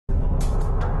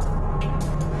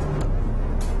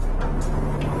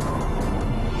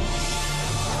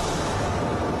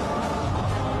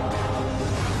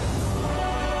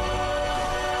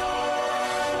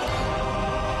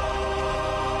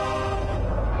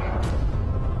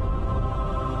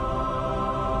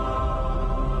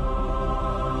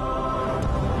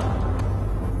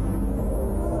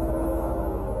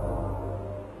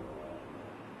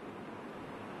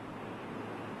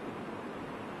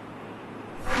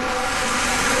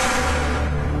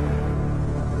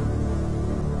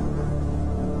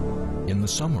In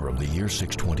the summer of the year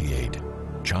 628,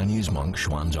 Chinese monk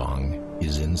Xuanzang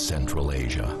is in Central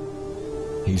Asia.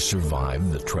 He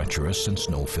survived the treacherous and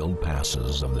snow-filled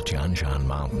passes of the Tian Shan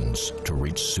Mountains to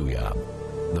reach Suyab,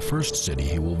 the first city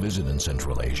he will visit in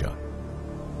Central Asia.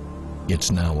 It's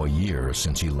now a year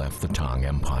since he left the Tang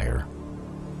Empire.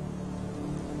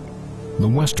 The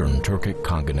Western Turkic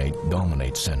Khaganate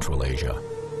dominates Central Asia.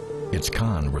 Its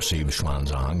Khan received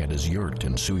Xuanzang at his yurt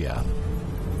in Suyab.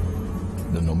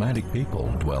 The nomadic people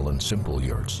dwell in simple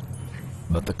yurts,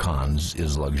 but the Khan's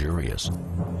is luxurious,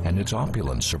 and its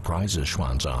opulence surprises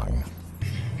Xuanzang.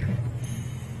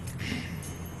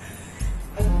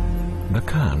 The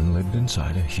Khan lived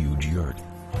inside a huge yurt.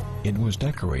 It was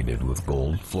decorated with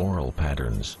gold floral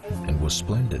patterns and was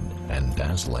splendid and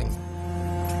dazzling.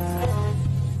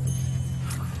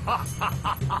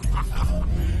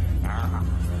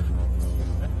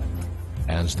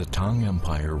 As the Tang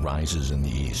Empire rises in the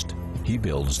east, he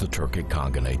builds the Turkic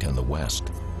Khaganate in the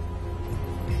west.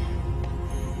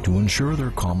 To ensure their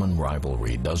common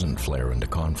rivalry doesn't flare into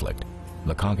conflict,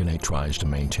 the Khaganate tries to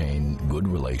maintain good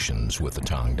relations with the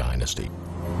Tang dynasty.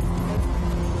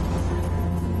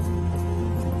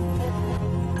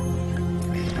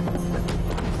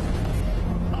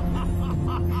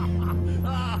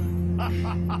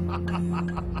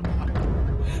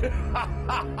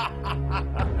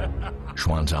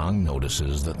 Xuanzang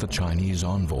notices that the Chinese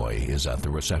envoy is at the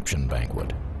reception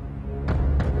banquet.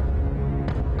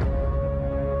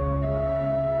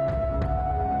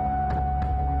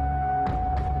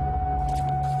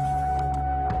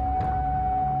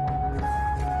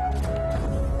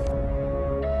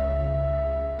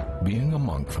 Being a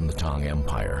monk from the Tang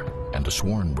Empire and a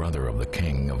sworn brother of the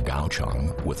king of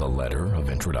Gaocheng with a letter of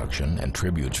introduction and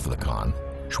tributes for the Khan,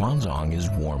 Xuanzang is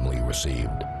warmly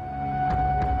received.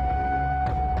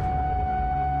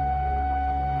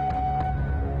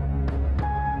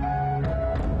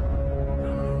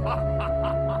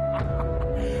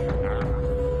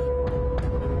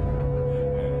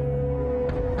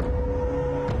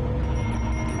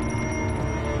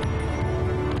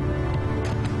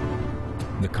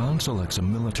 The Khan selects a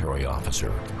military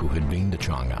officer who had been to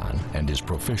Chang'an and is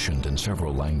proficient in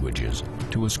several languages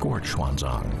to escort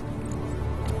Xuanzang.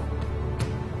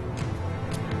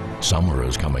 Summer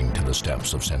is coming to the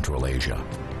steppes of Central Asia.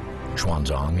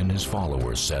 Xuanzang and his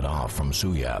followers set off from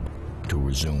Suyab to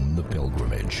resume the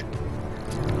pilgrimage.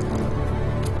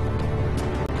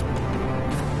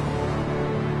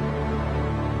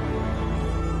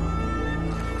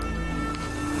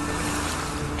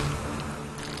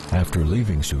 After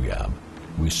leaving Suyab,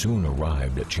 we soon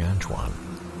arrived at Jianchuan.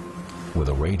 With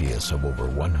a radius of over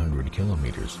 100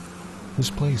 kilometers, this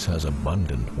place has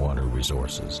abundant water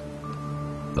resources.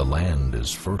 The land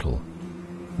is fertile.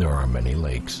 There are many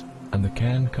lakes, and the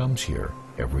Khan comes here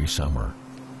every summer.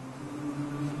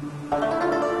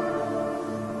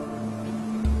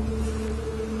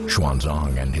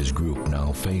 Xuanzang and his group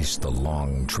now face the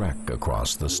long trek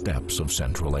across the steppes of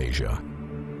Central Asia.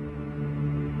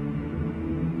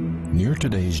 Near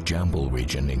today's Jambul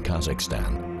region in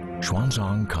Kazakhstan,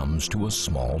 Xuanzang comes to a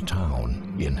small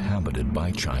town inhabited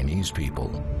by Chinese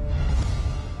people.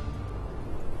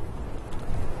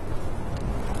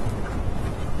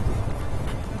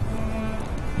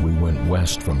 We went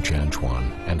west from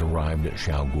Jianchuan and arrived at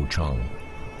Xiaogucheng.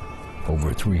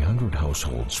 Over 300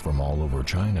 households from all over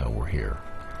China were here.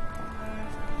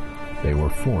 They were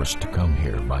forced to come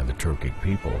here by the Turkic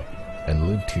people and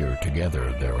lived here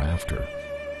together thereafter.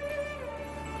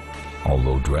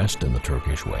 Although dressed in the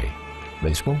Turkish way,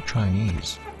 they spoke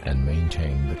Chinese and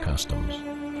maintained the customs.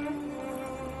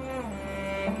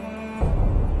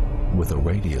 With a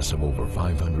radius of over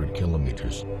 500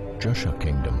 kilometers, Jusha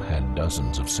Kingdom had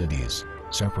dozens of cities,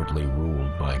 separately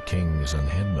ruled by kings and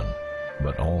headmen,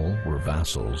 but all were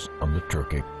vassals of the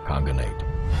Turkic Khaganate.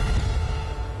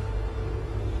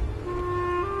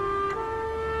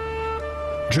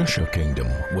 Jusha Kingdom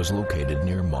was located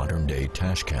near modern-day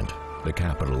Tashkent, the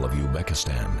capital of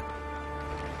Uzbekistan.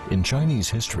 In Chinese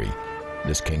history,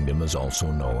 this kingdom is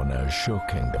also known as She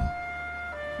Kingdom.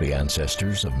 The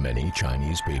ancestors of many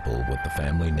Chinese people with the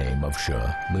family name of She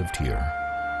lived here.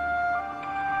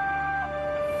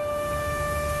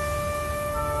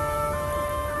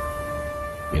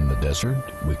 In the desert,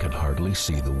 we could hardly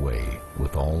see the way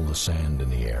with all the sand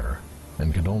in the air,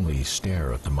 and could only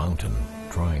stare at the mountain,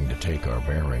 trying to take our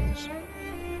bearings.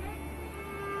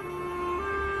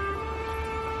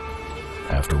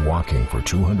 After walking for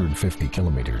 250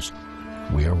 kilometers,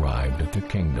 we arrived at the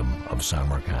kingdom of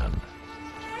Samarkand.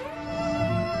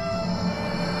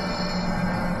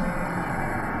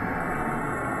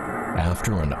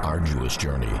 After an arduous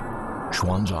journey,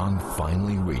 Xuanzang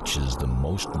finally reaches the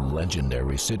most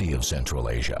legendary city of Central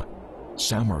Asia,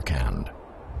 Samarkand.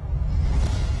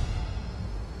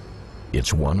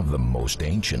 It's one of the most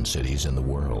ancient cities in the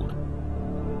world.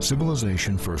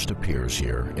 Civilization first appears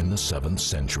here in the 7th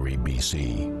century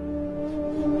BC.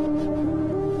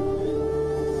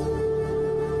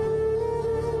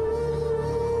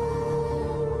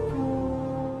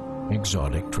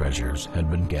 Exotic treasures had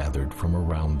been gathered from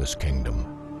around this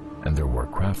kingdom, and there were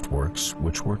craftworks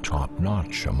which were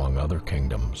top-notch among other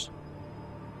kingdoms.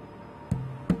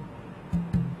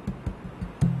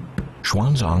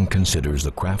 Xuanzang considers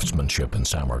the craftsmanship in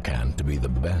Samarkand to be the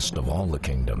best of all the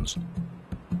kingdoms.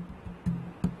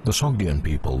 The Sogdian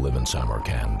people live in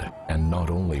Samarkand and not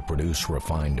only produce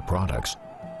refined products,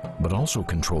 but also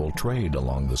control trade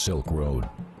along the Silk Road.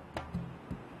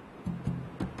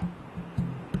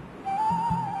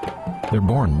 They're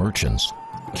born merchants,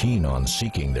 keen on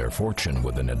seeking their fortune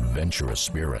with an adventurous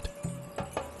spirit.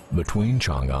 Between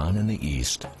Chang'an in the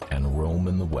east and Rome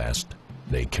in the west,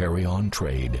 they carry on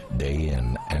trade day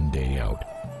in and day out.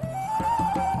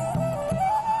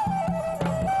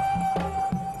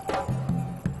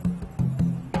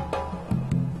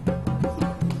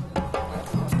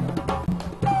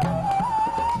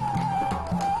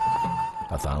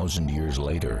 A 1,000 years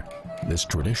later, this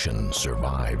tradition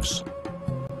survives.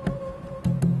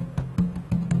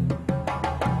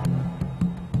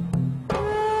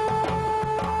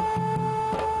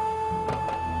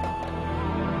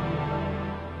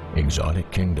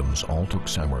 Exotic kingdoms all took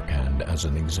Samarkand as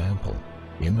an example,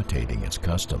 imitating its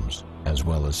customs as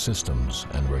well as systems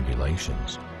and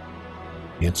regulations.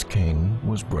 Its king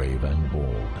was brave and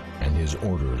bold, and his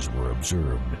orders were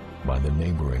observed by the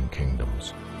neighboring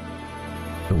kingdoms.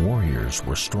 The warriors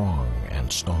were strong and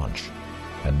staunch,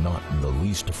 and not in the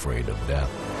least afraid of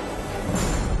death.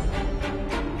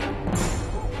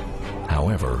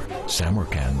 However,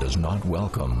 Samarkand does not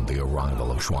welcome the arrival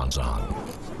of Xuanzang.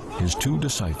 His 2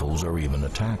 disciples are even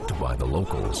attacked by the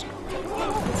locals.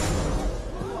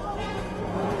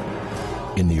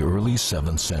 In the early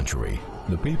 7th century,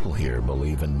 the people here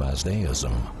believe in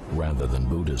Mazdaism rather than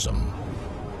Buddhism.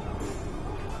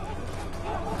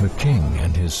 The king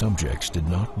and his subjects did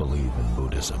not believe in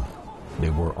Buddhism. They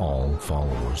were all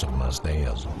followers of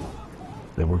Mazdaism.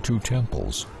 There were 2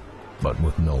 temples, but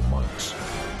with no monks.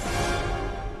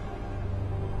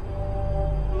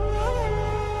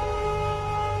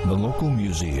 The local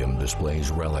museum displays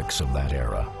relics of that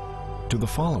era. To the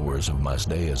followers of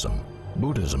Mazdaism,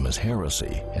 Buddhism is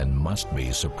heresy and must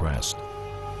be suppressed.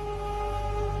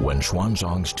 When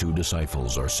Xuanzang's 2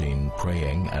 disciples are seen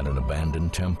praying at an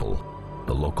abandoned temple,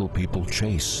 the local people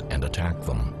chase and attack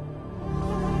them.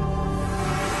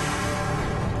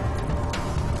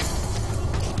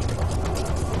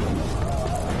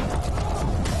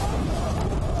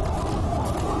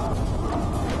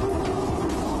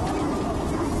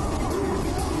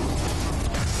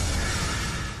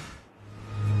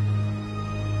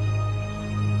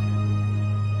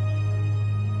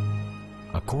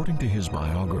 According to his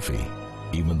biography,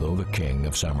 even though the king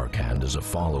of Samarkand is a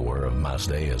follower of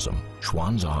Mazdaism,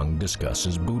 Xuanzang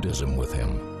discusses Buddhism with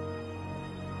him.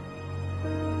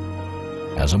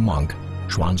 As a monk,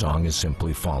 Xuanzang is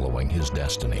simply following his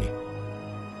destiny.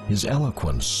 His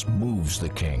eloquence moves the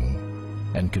king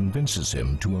and convinces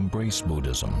him to embrace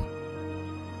Buddhism.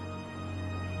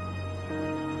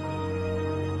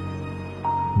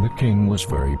 The king was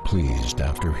very pleased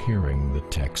after hearing the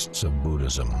texts of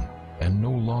Buddhism, and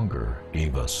no longer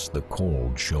gave us the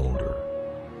cold shoulder.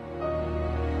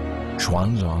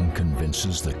 Xuanzang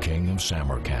convinces the king of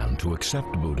Samarkand to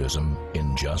accept Buddhism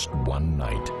in just one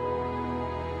night.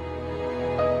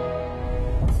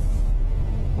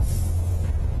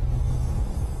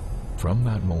 From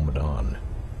that moment on,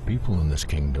 people in this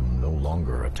kingdom no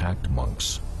longer attacked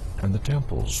monks, and the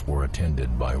temples were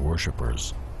attended by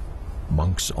worshippers.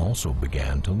 Monks also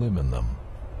began to live in them.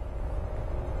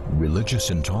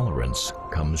 Religious intolerance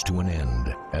comes to an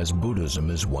end as Buddhism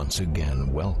is once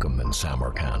again welcome in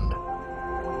Samarkand.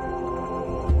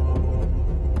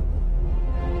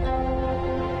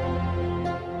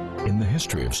 In the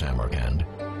history of Samarkand,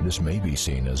 this may be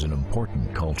seen as an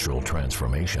important cultural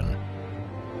transformation.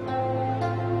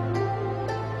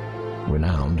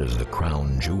 Renowned as the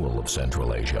crown jewel of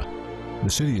Central Asia, the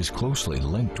city is closely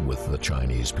linked with the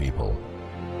Chinese people.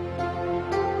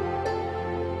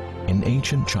 In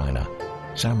ancient China,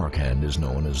 Samarkand is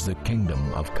known as the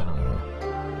Kingdom of Kang.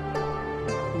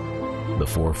 The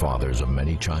forefathers of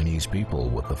many Chinese people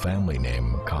with the family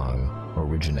name Kang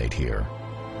originate here.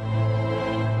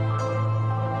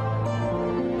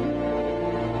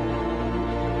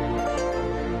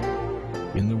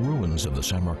 In the ruins ruins of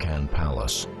the Samarkand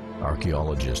Palace,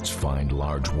 archaeologists find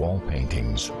large wall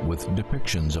paintings with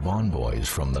depictions of envoys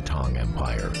from the Tang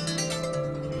Empire.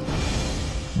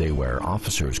 They wear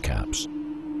officers' caps,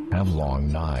 have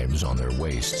long knives on their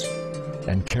waists,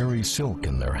 and carry silk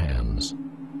in their hands.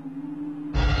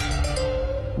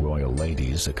 Royal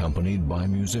ladies accompanied by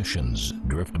musicians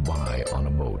drift by on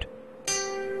a boat.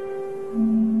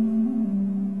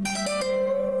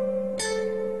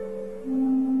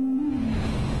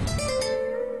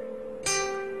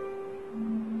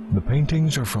 The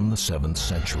paintings are from the 7th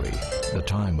century, the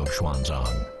time of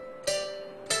Xuanzang.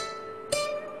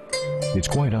 It's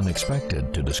quite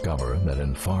unexpected to discover that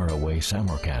in faraway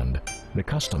Samarkand, the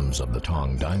customs of the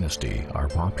Tang dynasty are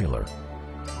popular.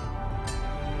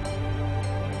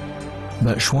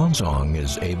 That Xuanzang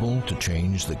is able to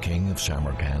change the king of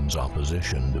Samarkand's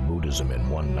opposition to Buddhism in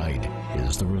one night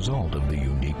is the result of the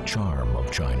unique charm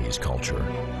of Chinese culture.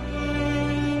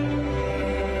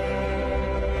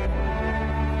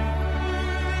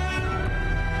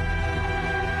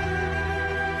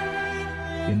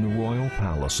 In the royal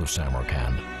palace of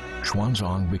Samarkand,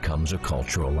 Xuanzang becomes a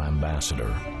cultural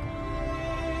ambassador.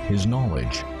 His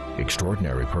knowledge,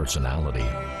 extraordinary personality,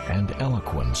 and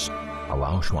eloquence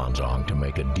allow Xuanzang to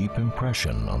make a deep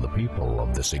impression on the people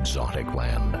of this exotic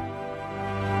land.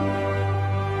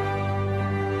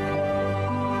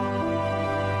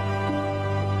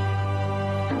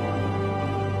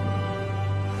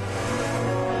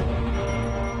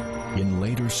 In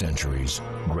later centuries,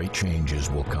 great changes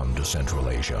will come to Central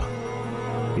Asia.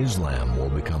 Islam will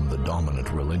become the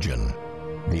dominant religion.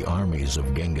 The armies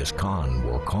of Genghis Khan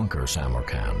will conquer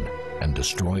Samarkand and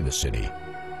destroy the city.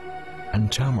 And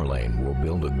Tamerlane will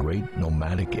build a great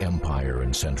nomadic empire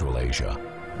in Central Asia,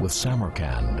 with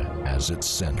Samarkand as its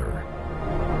center.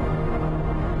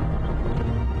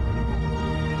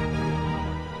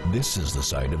 This is the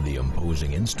site of the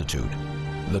imposing institute,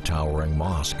 the towering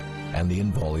mosque, and the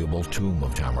inviolable tomb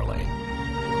of Tamerlane.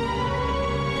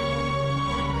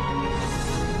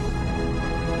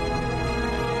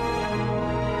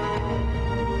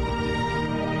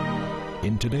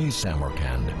 In today's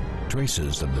Samarkand,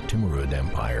 traces of the Timurid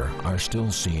Empire are still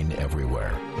seen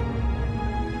everywhere.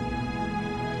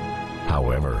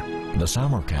 However, the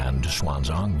Samarkand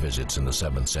Xuanzang visits in the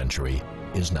 7th century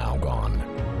is now gone.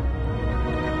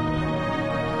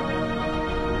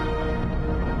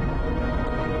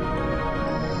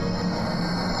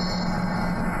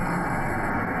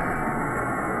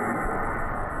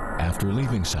 After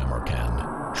leaving Samarkand,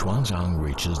 Xuanzang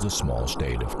reaches the small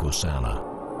state of Kusana.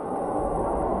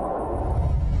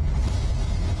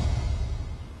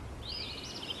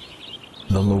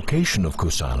 The location of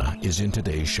Kusana is in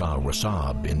today's Shah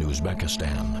Rasab in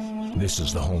Uzbekistan. This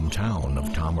is the hometown of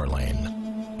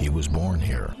Tamerlane. He was born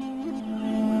here.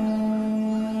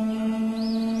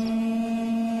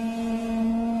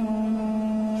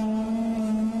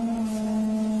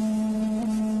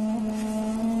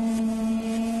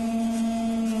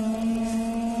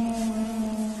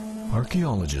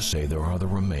 Archaeologists say there are the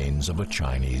remains of a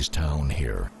Chinese town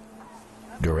here.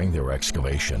 During their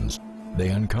excavations, they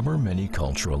uncover many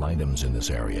cultural items in this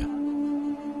area.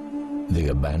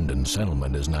 The abandoned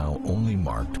settlement is now only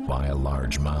marked by a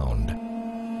large mound.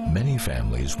 Many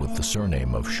families with the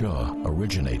surname of Shah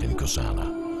originate in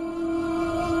Kusana.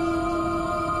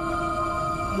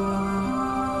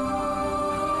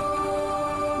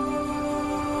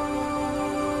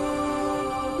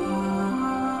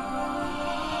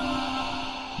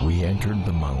 We entered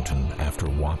the mountain after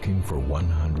walking for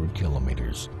 100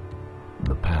 kilometers.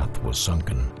 The path was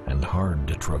sunken and hard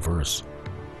to traverse.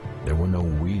 There were no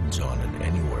weeds on it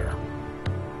anywhere.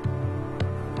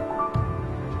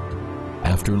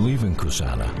 After leaving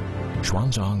Kusana,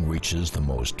 Xuanzang reaches the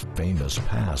most famous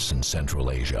pass in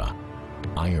Central Asia,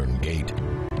 Iron Gate.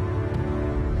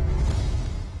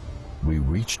 We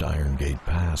reached Iron Gate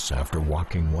Pass after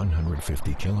walking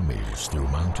 150 kilometers through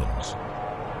mountains.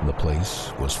 The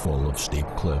place was full of steep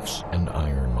cliffs and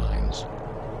iron mines.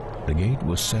 The gate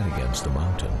was set against the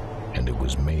mountain, and it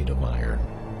was made of iron.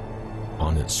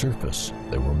 On its surface,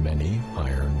 there were many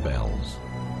iron bells.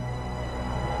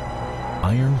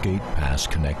 Iron Gate Pass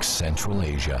connects Central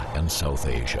Asia and South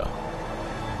Asia.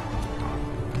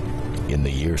 In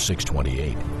the year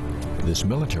 628, this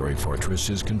military fortress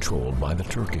is controlled by the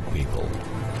Turkic people.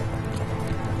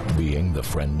 Being the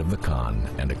friend of the Khan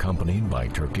and accompanied by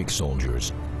Turkic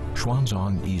soldiers,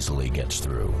 Xuanzang easily gets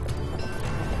through.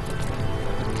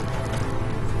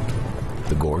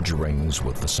 The gorge rings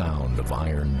with the sound of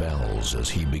iron bells as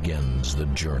he begins the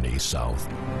journey south.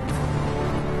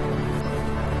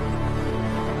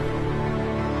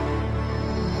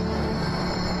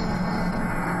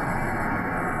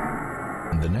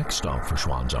 next stop for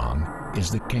Xuanzang is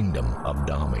the Kingdom of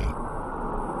Dami.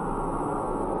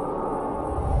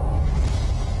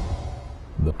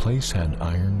 The place had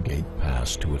Iron Gate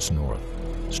Pass to its north,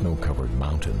 snow-covered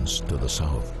mountains to the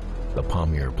south, the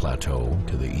Pamir Plateau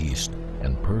to the east,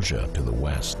 and Persia to the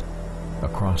west.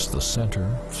 Across the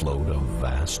center flowed a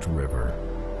vast river.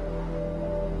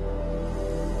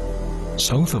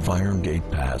 South of Iron Gate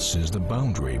Pass is the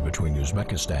boundary between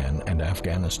Uzbekistan and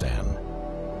Afghanistan.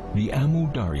 The Amu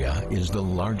Darya is the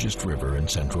largest river in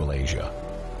Central Asia.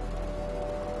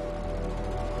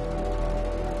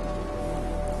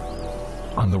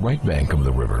 On the right bank of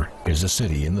the river is a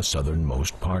city in the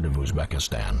southernmost part of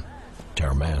Uzbekistan,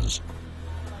 Termez,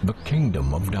 the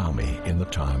Kingdom of Dami in the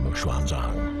time of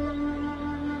Xuanzang.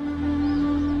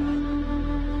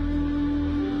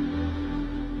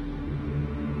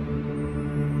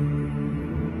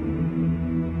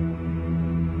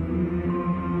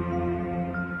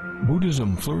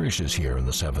 Buddhism flourishes here in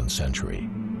the 7th century.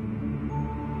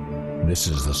 This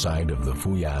is the site of the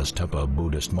Phuyaz Tepa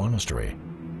Buddhist monastery,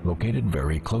 located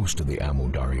very close to the Amu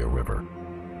Darya River.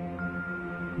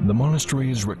 The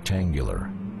monastery is rectangular.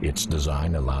 Its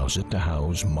design allows it to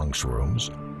house monks'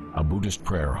 rooms, a Buddhist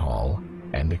prayer hall,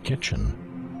 and a kitchen.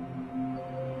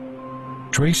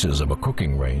 Traces of a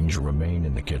cooking range remain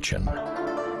in the kitchen.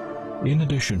 In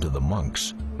addition to the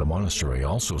monks, the monastery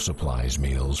also supplies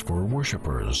meals for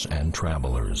worshippers and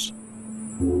travelers.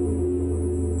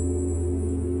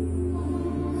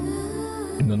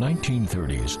 In the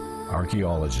 1930s,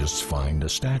 archaeologists find a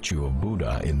statue of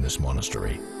Buddha in this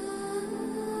monastery.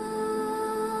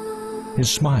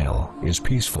 His smile is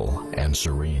peaceful and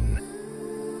serene.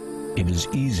 It is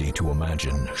easy to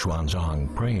imagine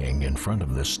Xuanzang praying in front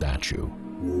of this statue.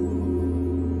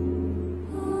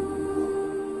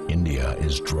 India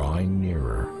is drawing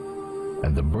nearer,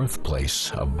 and the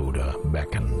birthplace of Buddha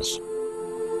beckons.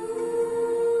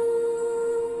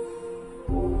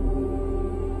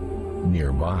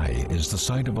 Nearby is the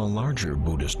site of a larger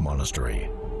Buddhist monastery,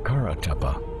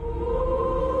 Karatepa.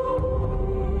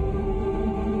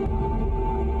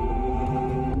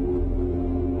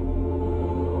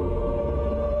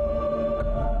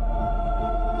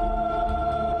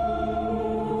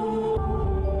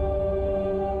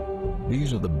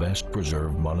 These are the best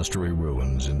preserved monastery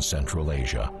ruins in Central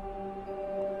Asia.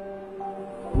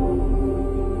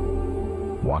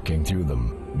 Walking through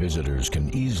them, visitors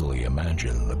can easily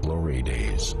imagine the glory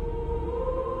days.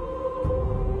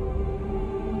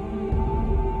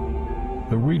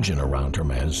 The region around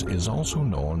Termez is also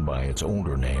known by its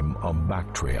older name of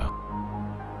Bactria.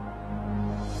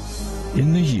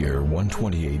 In the year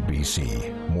 128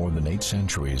 BC, more than 8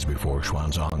 centuries before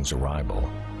Xuanzang's arrival,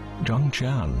 Zhang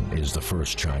Qian is the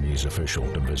first Chinese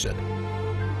official to visit.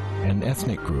 An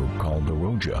ethnic group called the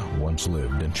Roja once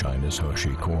lived in China's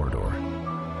Heshi corridor.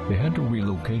 They had to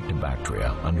relocate to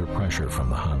Bactria under pressure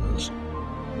from the Huns.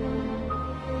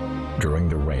 During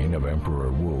the reign of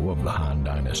Emperor Wu of the Han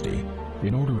Dynasty,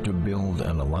 in order to build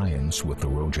an alliance with the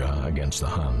Roja against the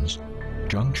Huns,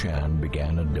 Zhang Qian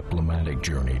began a diplomatic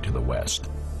journey to the west.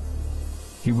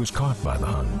 He was caught by the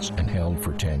Huns and held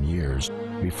for 10 years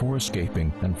before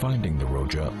escaping and finding the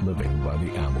Roja living by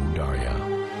the Amu Darya.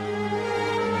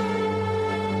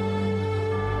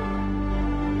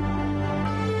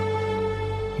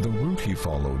 The route he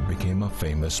followed became a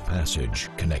famous passage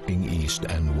connecting east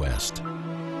and west.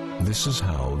 This is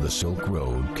how the Silk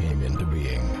Road came into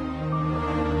being.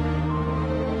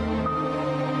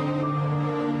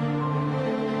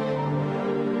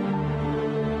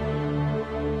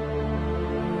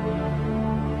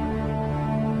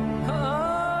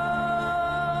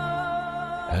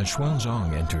 As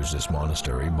Xuanzang enters this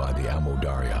monastery by the Amu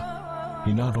Darya,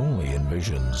 he not only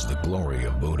envisions the glory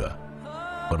of Buddha,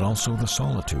 but also the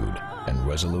solitude and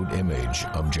resolute image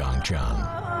of Zhang Qian.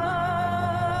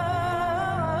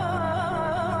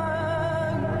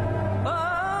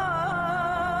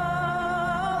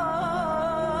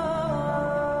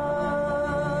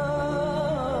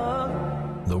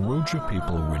 The Roja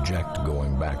people reject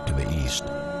going back to the east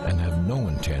and have no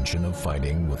intention of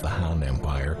fighting with the Han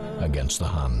Empire against the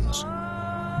Huns.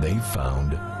 They've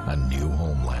found a new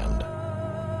homeland.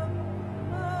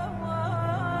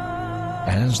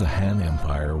 As the Han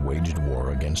Empire waged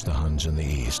war against the Huns in the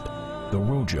east, the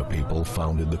Roja people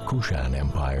founded the Kushan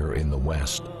Empire in the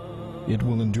west. It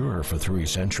will endure for 3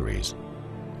 centuries.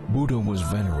 Buddha was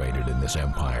venerated in this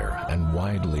empire and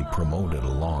widely promoted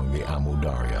along the Amu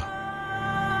Darya.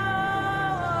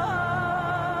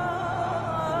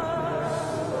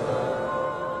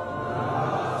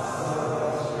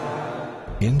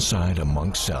 Inside a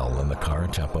monk's cell in the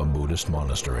Karatepa Buddhist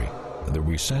monastery, the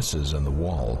recesses in the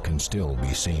wall can still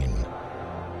be seen.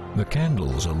 The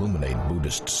candles illuminate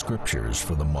Buddhist scriptures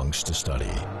for the monks to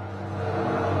study.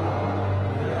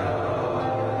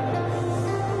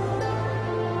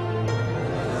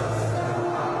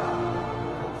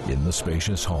 In the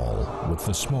spacious hall, with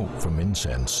the smoke from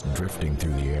incense drifting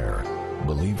through the air,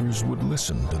 believers would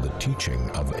listen to the teaching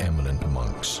of eminent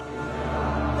monks.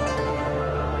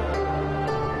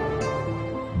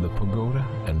 The pagoda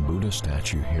and Buddha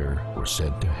statue here were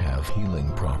said to have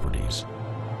healing properties.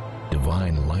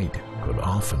 Divine light could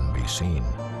often be seen.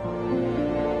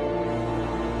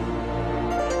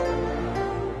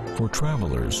 For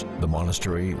travelers, the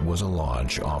monastery was a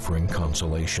lodge offering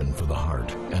consolation for the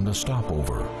heart and a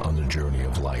stopover on the journey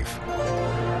of life.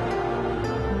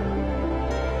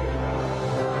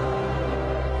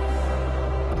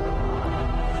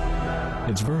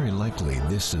 It's very likely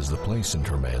this is the place in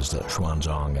Termez that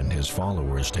Xuanzang and his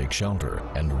followers take shelter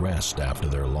and rest after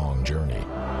their long journey.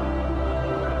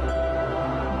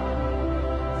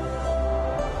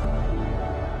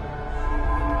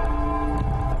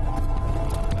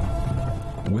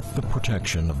 With the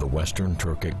protection of the Western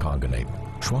Turkic Khaganate,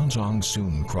 Xuanzang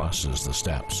soon crosses the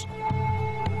steppes.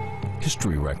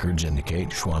 History records indicate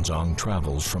Xuanzang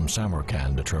travels from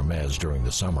Samarkand to Termez during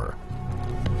the summer.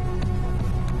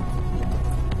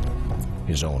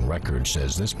 His own record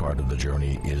says this part of the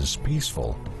journey is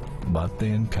peaceful, but they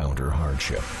encounter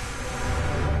hardship.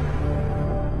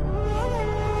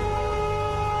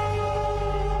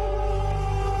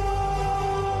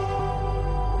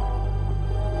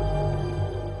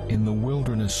 In the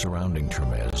wilderness surrounding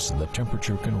Termez, the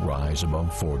temperature can rise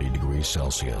above 40 degrees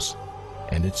Celsius,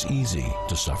 and it's easy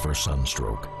to suffer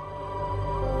sunstroke.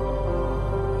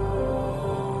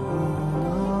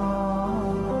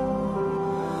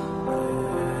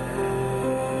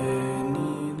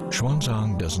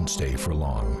 Xuanzang doesn't stay for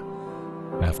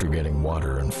long. After getting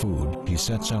water and food, he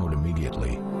sets out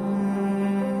immediately.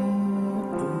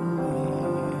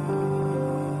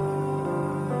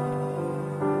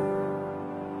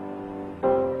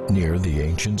 Near the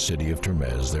ancient city of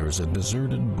Termez, there is a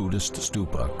deserted Buddhist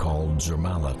stupa called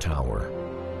Zermala Tower.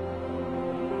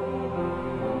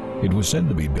 It was said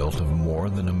to be built of more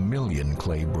than 1 million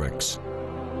clay bricks.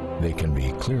 They can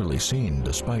be clearly seen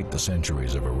despite the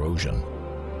centuries of erosion.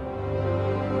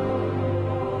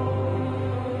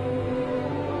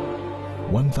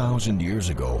 1,000 years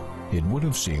ago, it would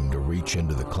have seemed to reach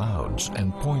into the clouds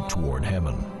and point toward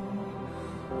heaven.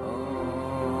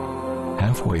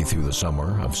 Halfway through the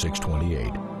summer of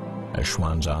 628, as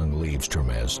Xuanzang leaves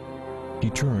Termez, he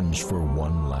turns for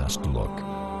one last look.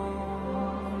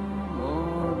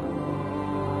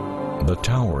 The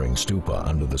towering stupa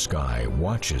under the sky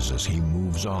watches as he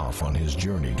moves off on his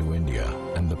journey to India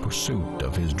and the pursuit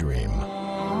of his dream.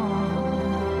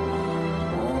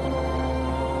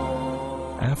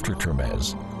 After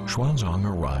Termez, Xuanzang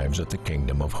arrives at the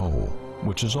kingdom of Ho,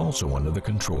 which is also under the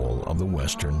control of the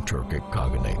Western Turkic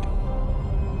Khaganate.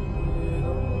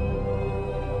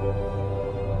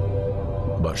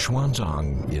 But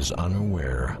Xuanzang is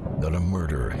unaware that a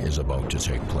murder is about to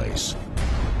take place.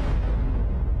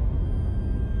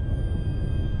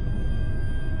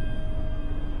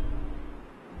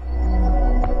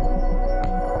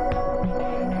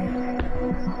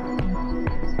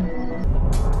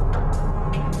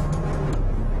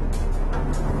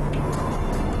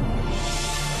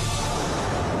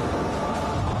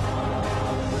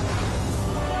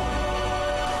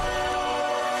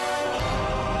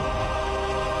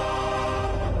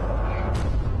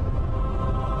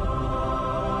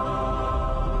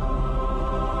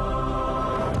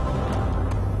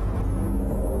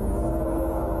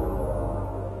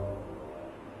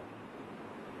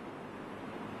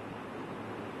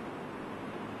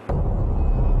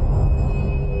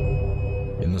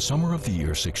 In the summer of the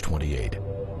year 628,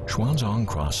 Xuanzang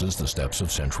crosses the steppes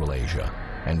of Central Asia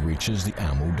and reaches the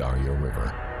Amu Darya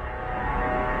River.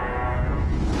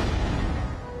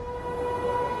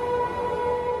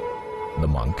 The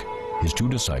monk, his 2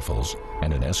 disciples,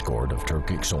 and an escort of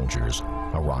Turkic soldiers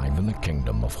arrive in the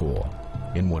kingdom of Ho,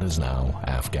 in what is now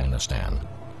Afghanistan.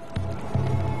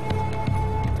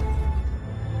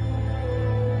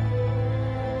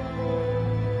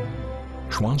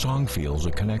 Xuanzang feels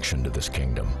a connection to this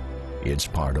kingdom. It's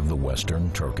part of the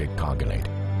Western Turkic Khaganate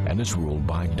and is ruled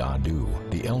by Dadu,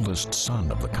 the eldest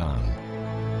son of the Khan.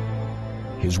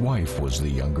 His wife was the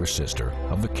younger sister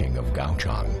of the king of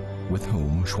Gaochang, with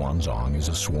whom Xuanzang is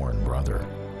a sworn brother.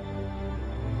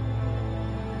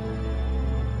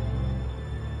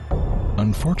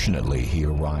 Unfortunately, he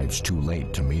arrives too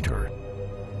late to meet her.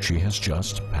 She has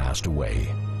just passed away,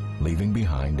 leaving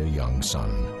behind a young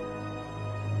son.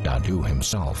 Dadu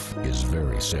himself is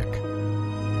very sick.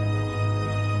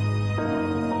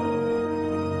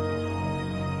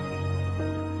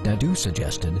 Dadu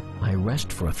suggested I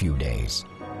rest for a few days.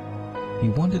 He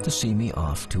wanted to see me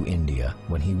off to India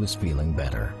when he was feeling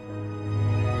better.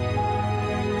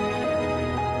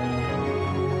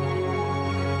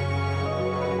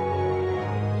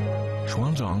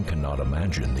 Xuanzang cannot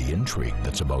imagine the intrigue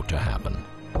that's about to happen.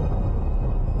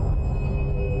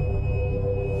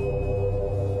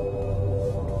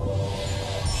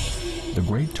 The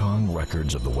Great Tang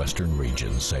records of the Western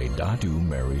region say Dadu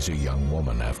marries a young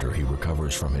woman after he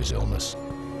recovers from his illness.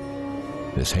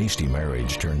 This hasty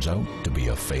marriage turns out to be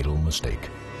a fatal mistake.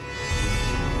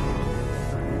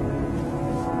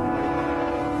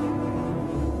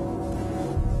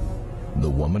 The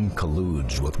woman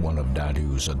colludes with one of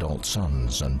Dadu's adult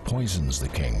sons and poisons the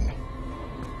king.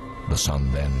 The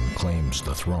son then claims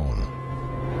the throne.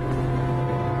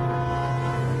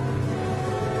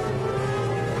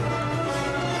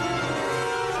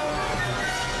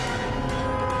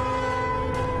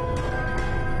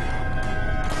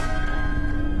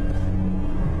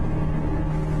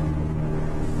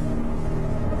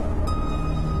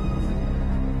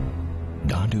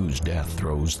 Dadu's death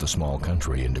throws the small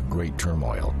country into great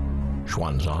turmoil.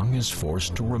 Xuanzang is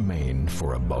forced to remain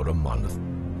for about a month.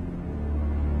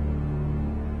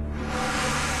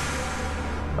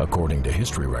 According to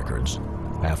history records,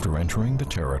 after entering the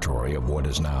territory of what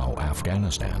is now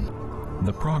Afghanistan,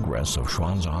 the progress of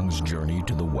Xuanzang's journey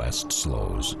to the west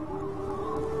slows.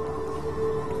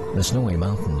 The snowy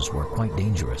mountains were quite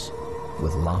dangerous,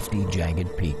 with lofty,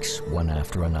 jagged peaks one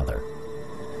after another.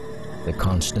 The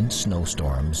constant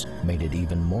snowstorms made it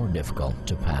even more difficult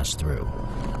to pass through.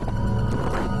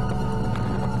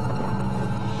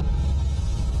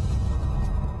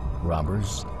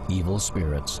 Robbers, evil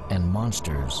spirits, and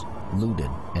monsters looted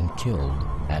and killed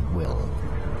at will.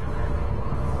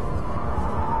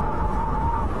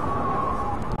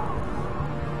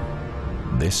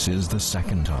 This is the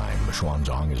second time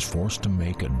Xuanzang is forced to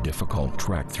make a difficult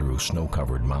trek through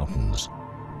snow-covered mountains.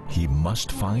 He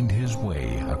must find his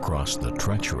way across the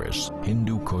treacherous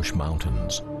Hindu Kush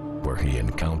Mountains, where he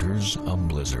encounters a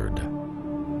blizzard.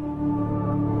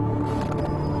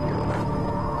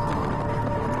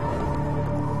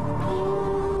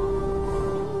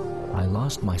 I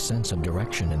lost my sense of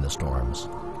direction in the storms.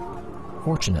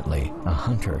 Fortunately, a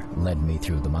hunter led me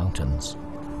through the mountains.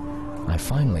 I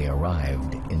finally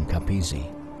arrived in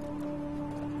Kapisi.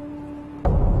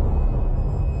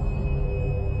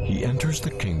 He enters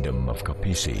the kingdom of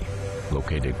Kapisi,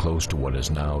 located close to what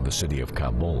is now the city of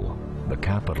Kabul, the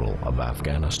capital of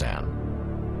Afghanistan.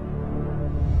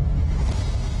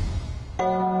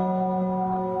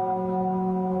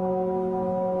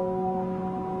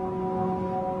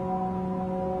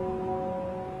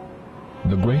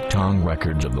 The Great Tang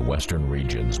records of the western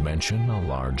regions mention a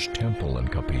large temple in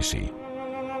Kapisi.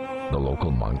 The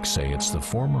local monks say it's the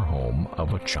former home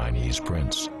of a Chinese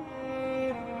prince.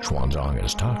 Xuanzang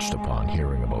is touched upon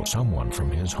hearing about someone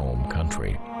from his home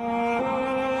country.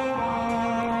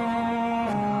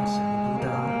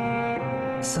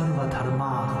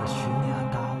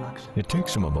 It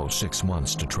takes him about 6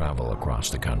 months to travel across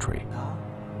the country.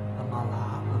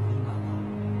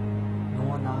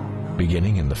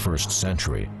 Beginning in the 1st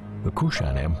century, the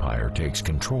Kushan Empire takes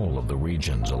control of the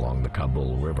regions along the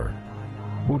Kabul River.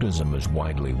 Buddhism is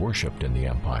widely worshipped in the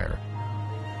empire.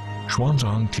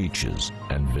 Xuanzang teaches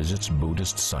and visits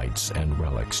Buddhist sites and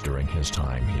relics during his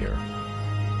time here.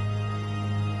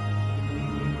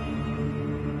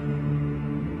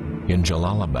 In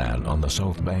Jalalabad, on the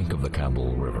south bank of the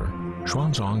Kabul River,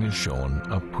 Xuanzang is shown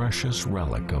a precious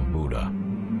relic of Buddha.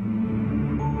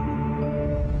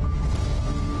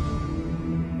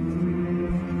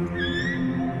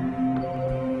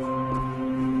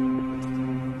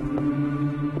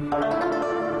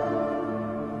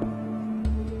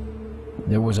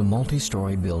 There was a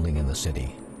multi-story building in the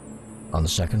city. On the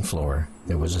 2nd floor,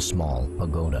 there was a small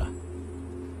pagoda.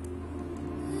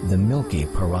 The milky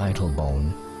parietal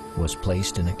bone was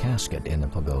placed in a casket in the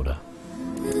pagoda.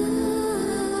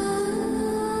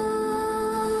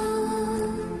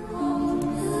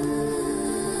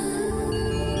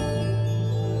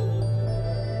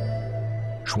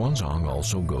 Xuanzang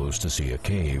also goes to see a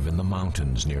cave in the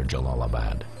mountains near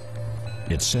Jalalabad.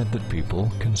 It's said that people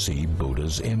can see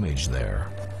Buddha's image there.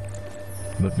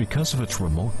 But because of its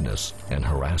remoteness and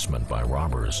harassment by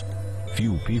robbers,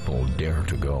 few people dare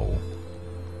to go.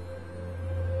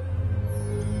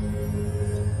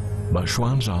 But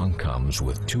Xuanzang comes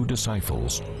with 2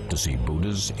 disciples to see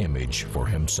Buddha's image for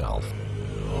himself.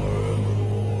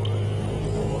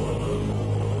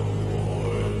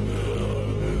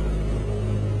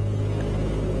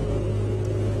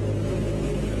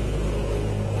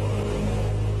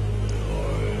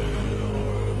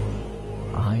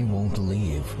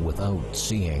 believe without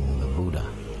seeing the Buddha.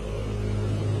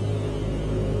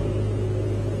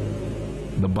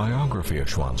 The biography of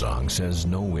Xuanzang says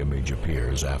no image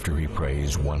appears after he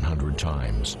prays 100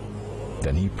 times.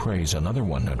 Then he prays another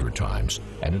 100 times,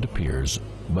 and it appears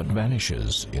but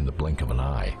vanishes in the blink of an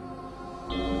eye.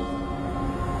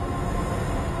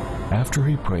 After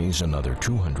he prays another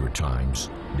 200 times,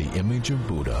 the image of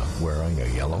Buddha wearing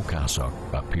a yellow cassock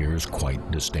appears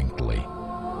quite distinctly.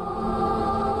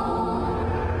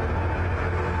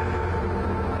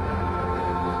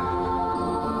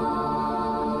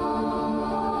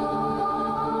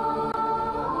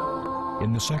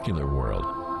 In the secular world,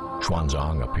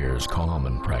 Xuanzang appears calm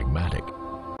and pragmatic.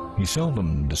 He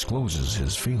seldom discloses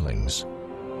his feelings.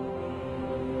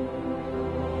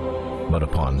 But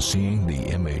upon seeing the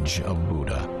image of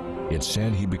Buddha, it's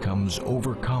said he becomes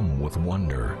overcome with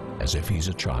wonder, as if he's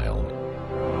a child.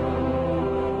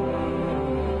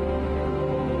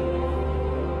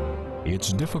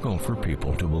 It's difficult for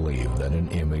people to believe that an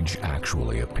image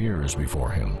actually appears before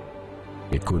him.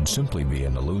 It could simply be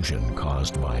an illusion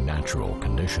caused by natural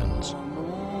conditions.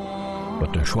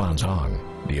 But to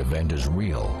Xuanzang, the event is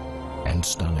real and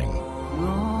stunning.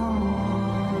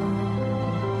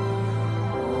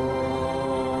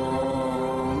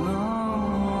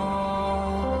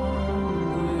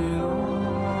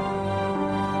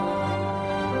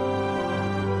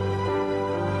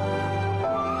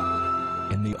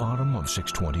 In the autumn of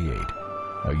 628,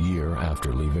 a year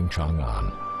after leaving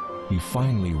Chang'an, he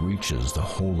finally reaches the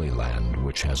Holy Land,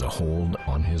 which has a hold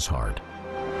on his heart.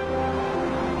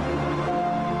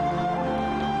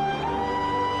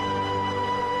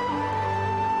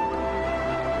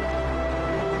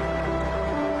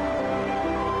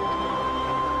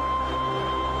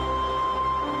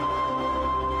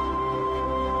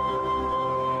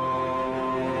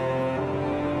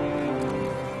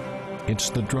 It's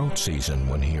the drought season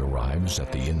when he arrives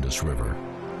at the Indus River,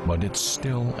 but it's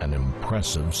still an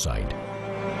impressive sight.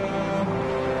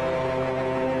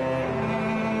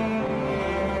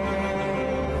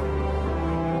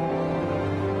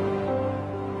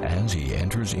 As he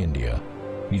enters India,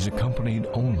 he's accompanied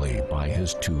only by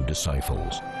his 2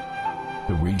 disciples.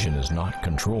 The region is not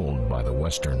controlled by the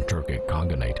Western Turkic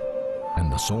Khaganate,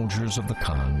 and the soldiers of the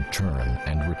Khan turn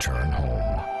and return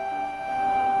home.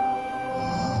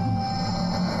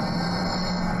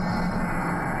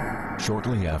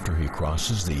 Shortly after he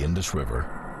crosses the Indus River,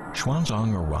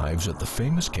 Xuanzang arrives at the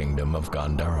famous kingdom of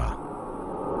Gandhara.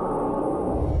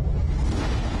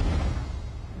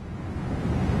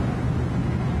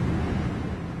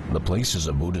 The place is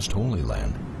a Buddhist holy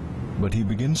land, but he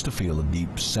begins to feel a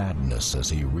deep sadness as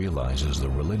he realizes the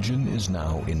religion is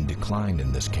now in decline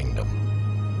in this kingdom.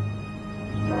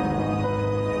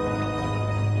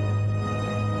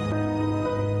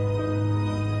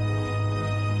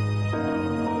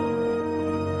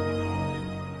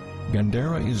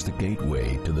 Gandhara is the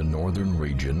gateway to the northern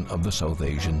region of the South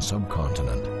Asian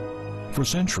subcontinent. For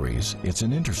centuries, it's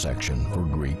an intersection for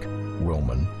Greek,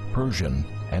 Roman, Persian,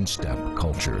 and steppe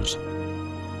cultures.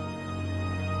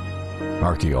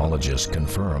 Archaeologists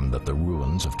confirm that the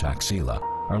ruins of Taxila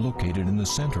are located in the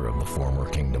center of the former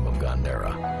kingdom of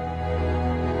Gandhara.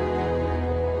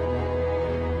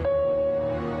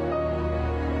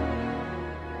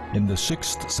 In the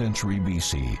 6th century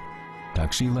BC,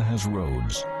 Taxila has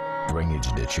roads,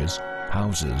 drainage ditches,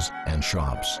 houses, and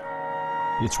shops.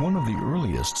 It's one of the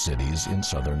earliest cities in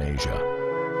southern Asia.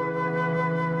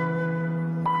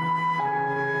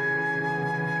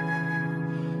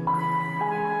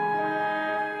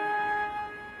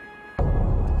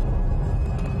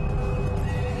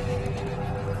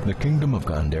 The kingdom of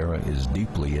Gandhara is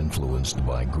deeply influenced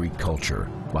by Greek culture,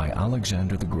 by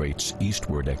Alexander the Great's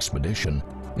eastward expedition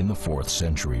in the 4th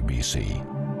century BC.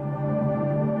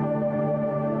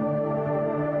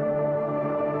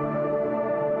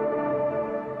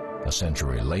 A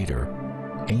century later,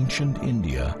 ancient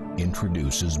India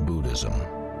introduces Buddhism.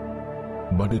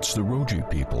 But it's the Roji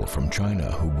people from China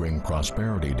who bring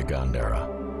prosperity to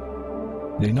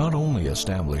Gandhara. They not only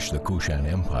establish the Kushan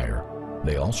Empire,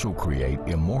 they also create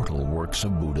immortal works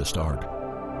of Buddhist art.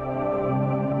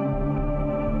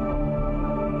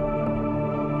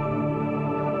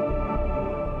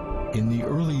 In the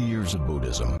early years of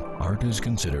Buddhism, art is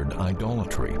considered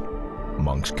idolatry.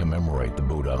 Monks commemorate the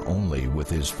Buddha only with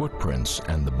his footprints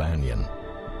and the banyan.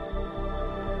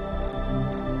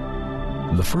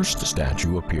 The first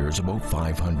statue appears about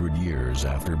 500 years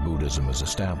after Buddhism is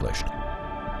established.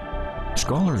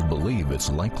 Scholars believe it's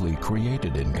likely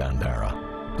created in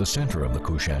Gandhara, the center of the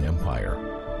Kushan Empire.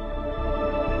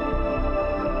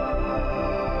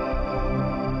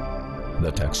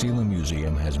 The Taxila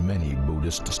Museum has many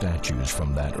Buddhist statues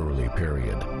from that early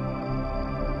period.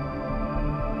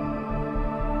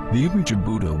 The image of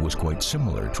Buddha was quite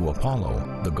similar to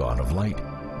Apollo, the god of light,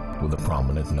 with a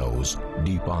prominent nose,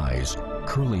 deep eyes,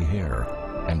 curly hair,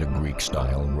 and a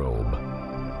Greek-style robe.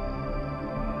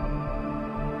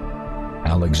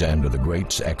 Alexander the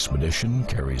Great's expedition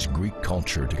carries Greek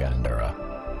culture to Gandhara.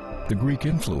 The Greek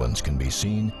influence can be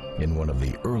seen in one of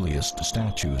the earliest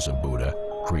statues of Buddha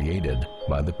created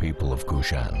by the people of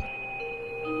Kushan.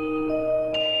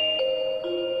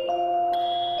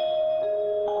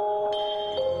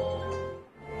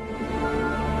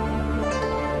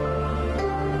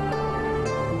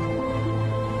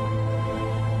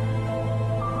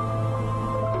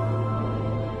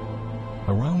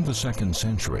 Around the 2nd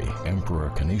century, Emperor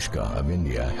Kanishka of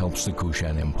India helps the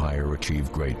Kushan Empire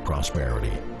achieve great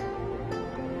prosperity.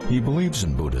 He believes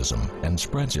in Buddhism and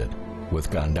spreads it, with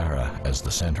Gandhara as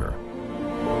the center.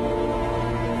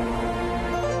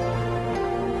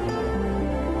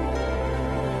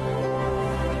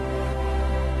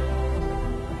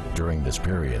 During this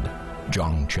period,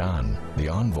 Xuanzang, the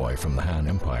envoy from the Han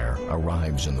Empire,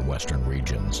 arrives in the western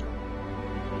regions.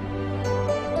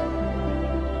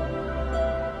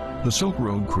 The Silk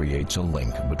Road creates a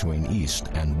link between East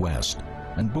and West,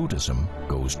 and Buddhism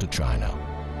goes to China.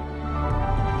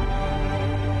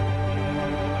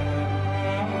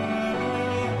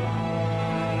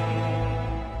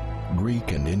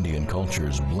 Greek and Indian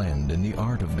cultures blend in the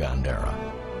art of Gandhara.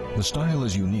 The style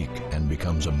is unique and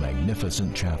becomes a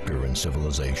magnificent chapter in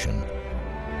civilization.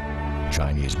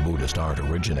 Chinese Buddhist art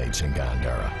originates in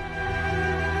Gandhara.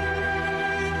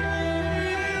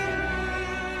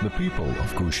 The people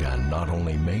of Kushan not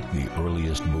only make the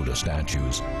earliest Buddha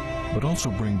statues, but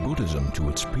also bring Buddhism to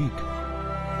its peak.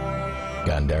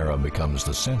 Gandhara becomes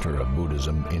the center of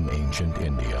Buddhism in ancient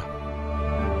India.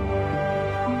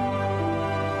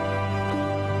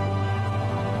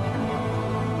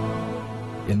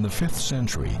 In the 5th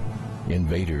century,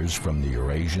 invaders from the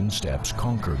Eurasian steppes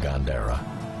conquer Gandhara.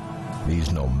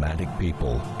 These nomadic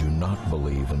people do not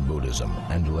believe in Buddhism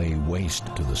and lay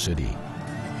waste to the city.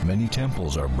 Many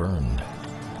temples are burned,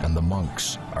 and the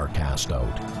monks are cast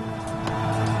out.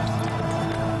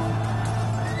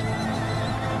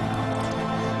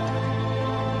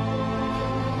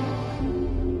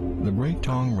 The Great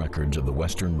Tong records of the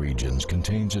western regions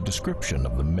contains a description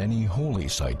of the many holy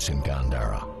sites in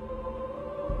Gandhara.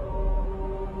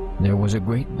 There was a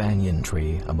great banyan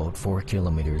tree about 4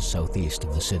 kilometers southeast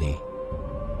of the city.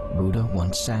 Buddha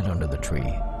once sat under the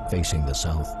tree, facing the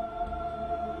south.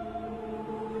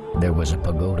 There was a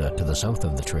pagoda to the south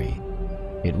of the tree.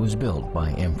 It was built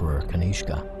by Emperor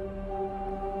Kanishka.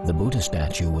 The Buddha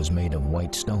statue was made of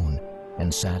white stone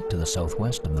and sat to the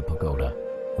southwest of the pagoda,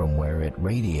 from where it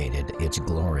radiated its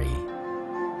glory.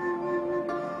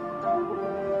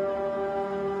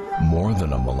 More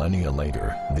than a millennia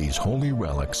later, these holy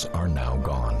relics are now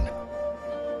gone.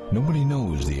 Nobody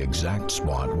knows the exact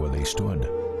spot where they stood.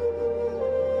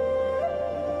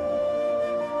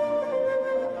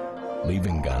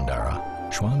 Leaving Gandhara,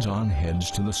 Xuanzang heads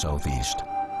to the southeast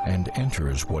and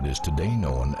enters what is today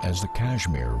known as the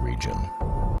Kashmir region.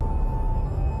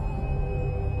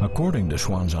 According to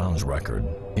Xuanzang's record,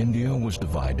 India was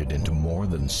divided into more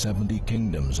than 70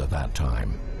 kingdoms at that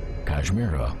time.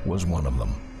 Kashmir was one of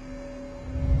them.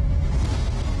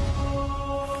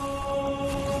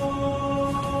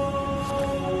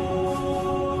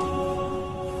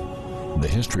 The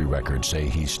history records say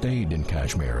he stayed in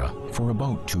Kashmir for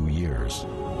about 2 years.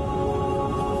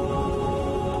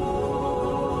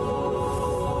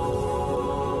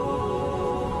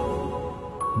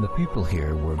 The people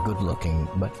here were good-looking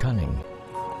but cunning.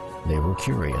 They were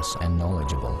curious and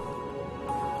knowledgeable.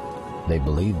 They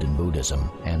believed in Buddhism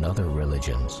and other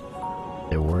religions.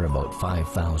 There were about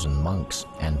 5,000 monks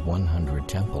and 100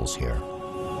 temples here.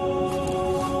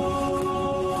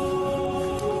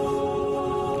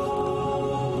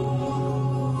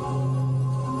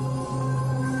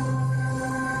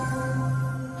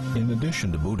 In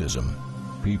addition to Buddhism,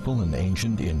 people in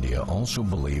ancient India also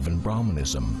believe in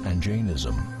Brahmanism and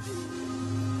Jainism.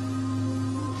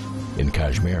 In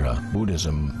Kashmir,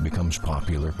 Buddhism becomes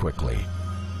popular quickly.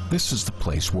 This is the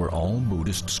place where all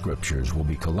Buddhist scriptures will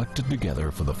be collected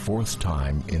together for the 4th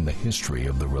time in the history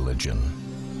of the religion.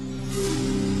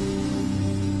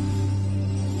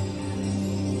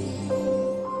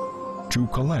 To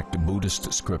collect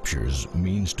Buddhist scriptures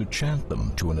means to chant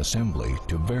them to an assembly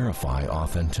to verify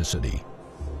authenticity.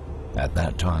 At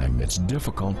that time, it's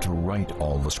difficult to write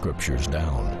all the scriptures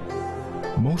down.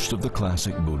 Most of the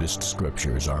classic Buddhist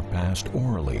scriptures are passed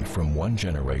orally from one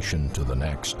generation to the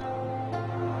next.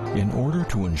 In order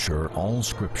to ensure all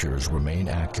scriptures remain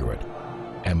accurate,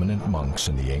 eminent monks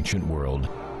in the ancient world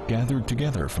gathered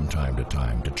together from time to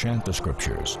time to chant the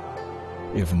scriptures.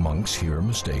 If monks hear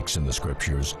mistakes in the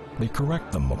scriptures, they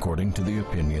correct them according to the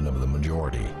opinion of the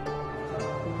majority.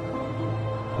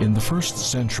 In the 1st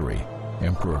century,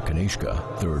 Emperor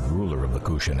Kanishka, third ruler of the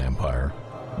Kushan Empire,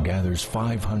 gathers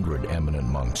 500 eminent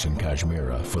monks in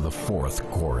Kashmira for the 4th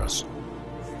chorus.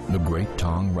 The Great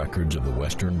Tang records of the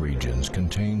western regions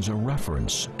contains a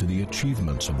reference to the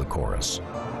achievements of the chorus.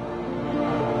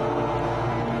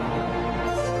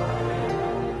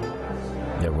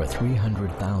 There were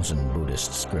 300,000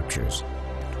 Buddhist scriptures.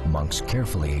 Monks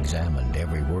carefully examined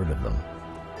every word of them.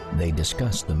 They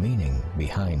discussed the meaning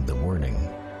behind the wording.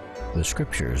 The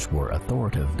scriptures were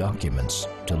authoritative documents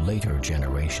to later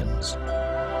generations.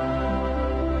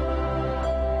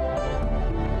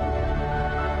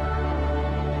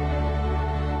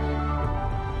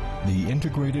 The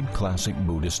integrated classic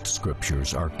Buddhist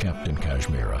scriptures are kept in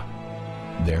Kashmira.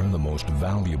 They're the most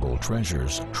valuable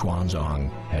treasures Xuanzang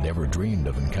had ever dreamed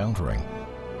of encountering.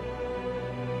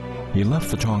 He left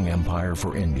the Tang Empire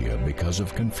for India because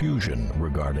of confusion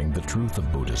regarding the truth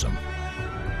of Buddhism.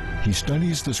 He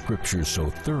studies the scriptures so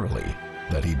thoroughly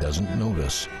that he doesn't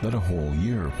notice that a whole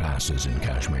year passes in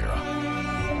Kashmira.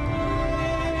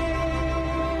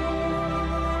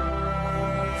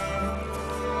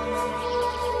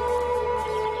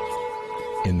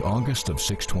 In August of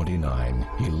 629,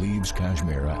 he leaves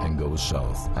Kashmira and goes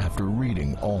south after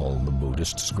reading all the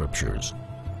Buddhist scriptures.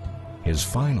 His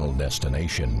final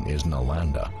destination is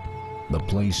Nalanda, the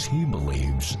place he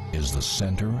believes is the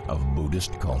center of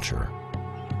Buddhist culture.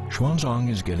 Xuanzang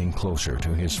is getting closer to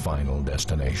his final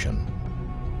destination.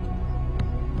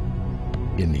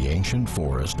 In the ancient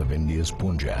forest of India's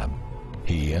Punjab,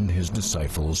 he and his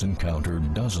disciples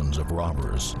encountered dozens of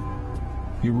robbers.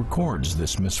 He records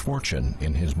this misfortune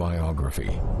in his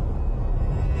biography.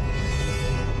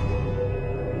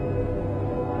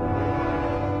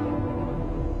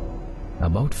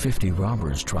 About 50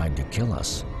 robbers tried to kill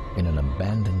us in an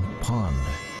abandoned pond.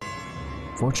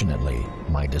 Fortunately,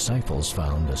 my disciples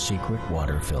found a secret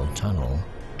water-filled tunnel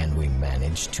and we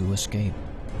managed to escape.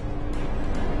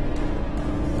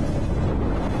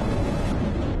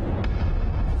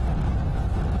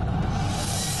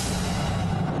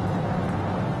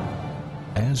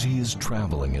 As he is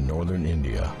traveling in northern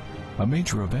India, a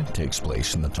major event takes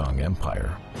place in the Tang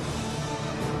Empire.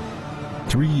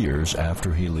 3 years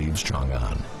after he leaves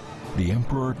Chang'an, the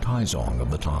Emperor Taizong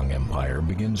of the Tang Empire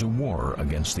begins a war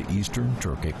against the Eastern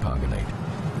Turkic Khaganate.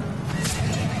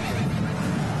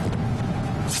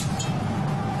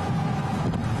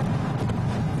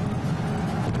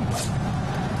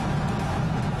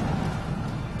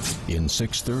 In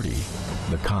 630,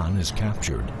 the Khan is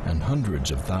captured and hundreds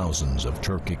of thousands of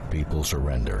Turkic people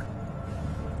surrender.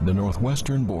 The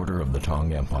northwestern border of the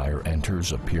Tang Empire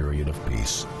enters a period of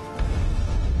peace.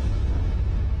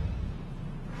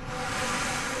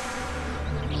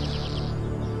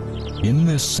 In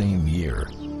this same year,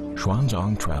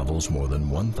 Xuanzang travels more than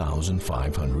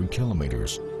 1,500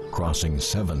 kilometers, crossing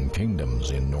 7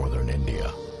 kingdoms in northern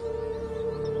India.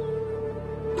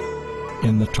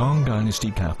 In the Tang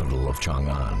Dynasty capital of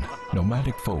Chang'an,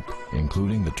 nomadic folk,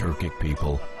 including the Turkic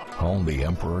people, called the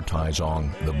Emperor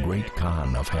Taizong the Great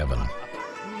Khan of Heaven.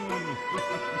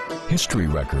 History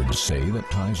records say that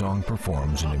Taizong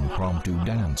performs an impromptu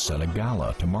dance at a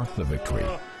gala to mark the victory.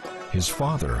 His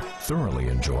father thoroughly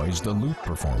enjoys the lute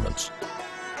performance.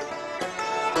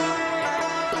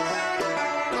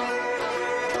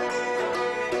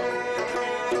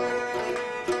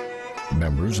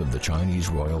 Members of the Chinese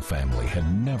royal family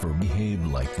had never behaved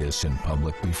like this in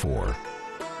public before.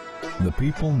 The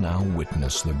people now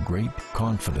witness the great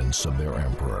confidence of their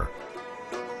emperor.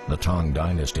 The Tang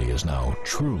dynasty is now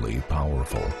truly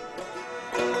powerful.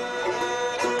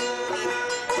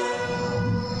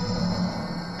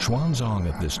 Xuanzang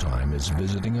at this time is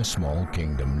visiting a small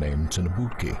kingdom named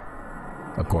Tsinabutki.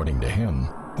 According to him,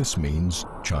 this means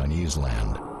Chinese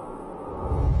land.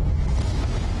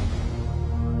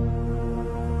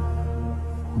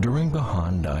 During the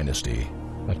Han Dynasty,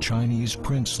 a Chinese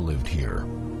prince lived here.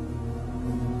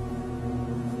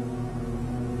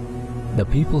 The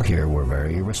people here were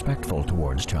very respectful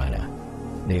towards China.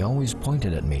 They always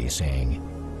pointed at me saying,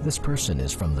 "This person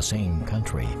is from the same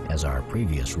country as our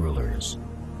previous rulers."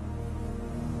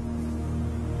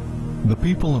 The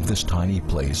people of this tiny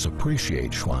place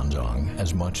appreciate Xuanzang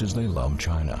as much as they love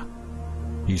China.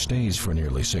 He stays for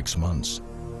nearly 6 months.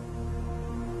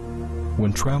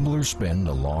 When travelers spend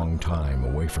a long time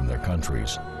away from their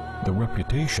countries, the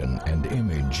reputation and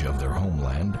image of their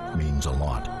homeland means a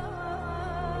lot.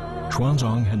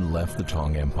 Xuanzang had left the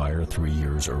Tang Empire 3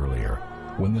 years earlier,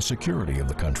 when the security of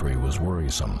the country was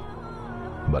worrisome.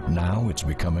 But now it's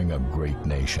becoming a great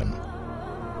nation.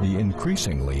 The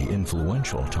increasingly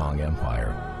influential Tang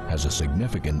Empire has a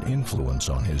significant influence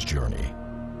on his journey.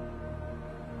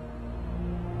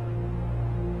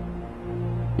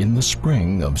 In the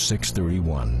spring of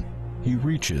 631, he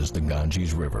reaches the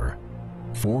Ganges River,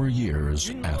 4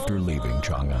 years after leaving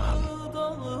Chang'an.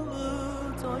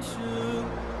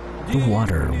 The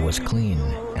water was clean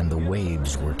and the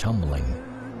waves were tumbling.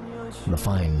 The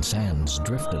fine sands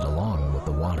drifted along with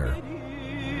the water.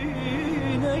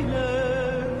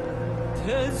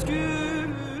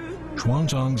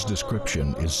 Xuanzang's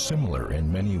description is similar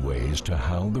in many ways to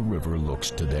how the river looks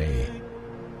today.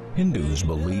 Hindus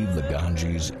believe the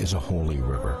Ganges is a holy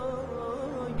river.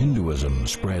 Hinduism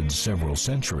spread several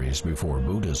centuries before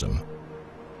Buddhism.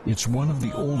 It's one of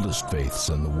the oldest faiths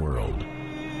in the world.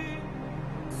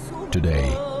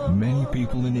 Today, many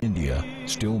people in India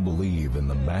still believe in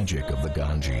the magic of the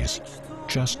Ganges,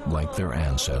 just like their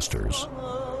ancestors.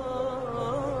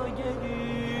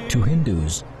 To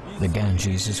Hindus, the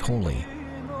Ganges is holy.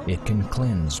 It can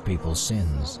cleanse people's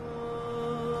sins.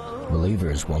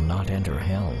 Believers will not enter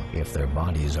hell if their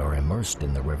bodies are immersed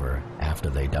in the river after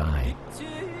they die.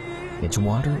 Its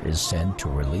water is said to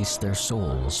release their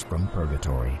souls from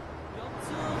purgatory.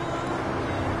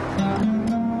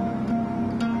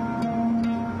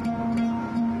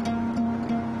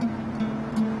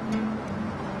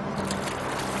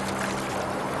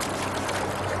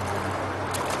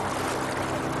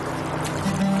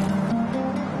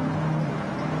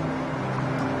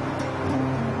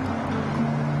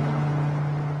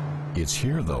 It's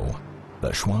here, though,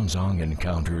 that Xuanzang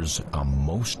encounters a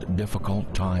most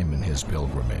difficult time in his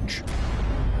pilgrimage.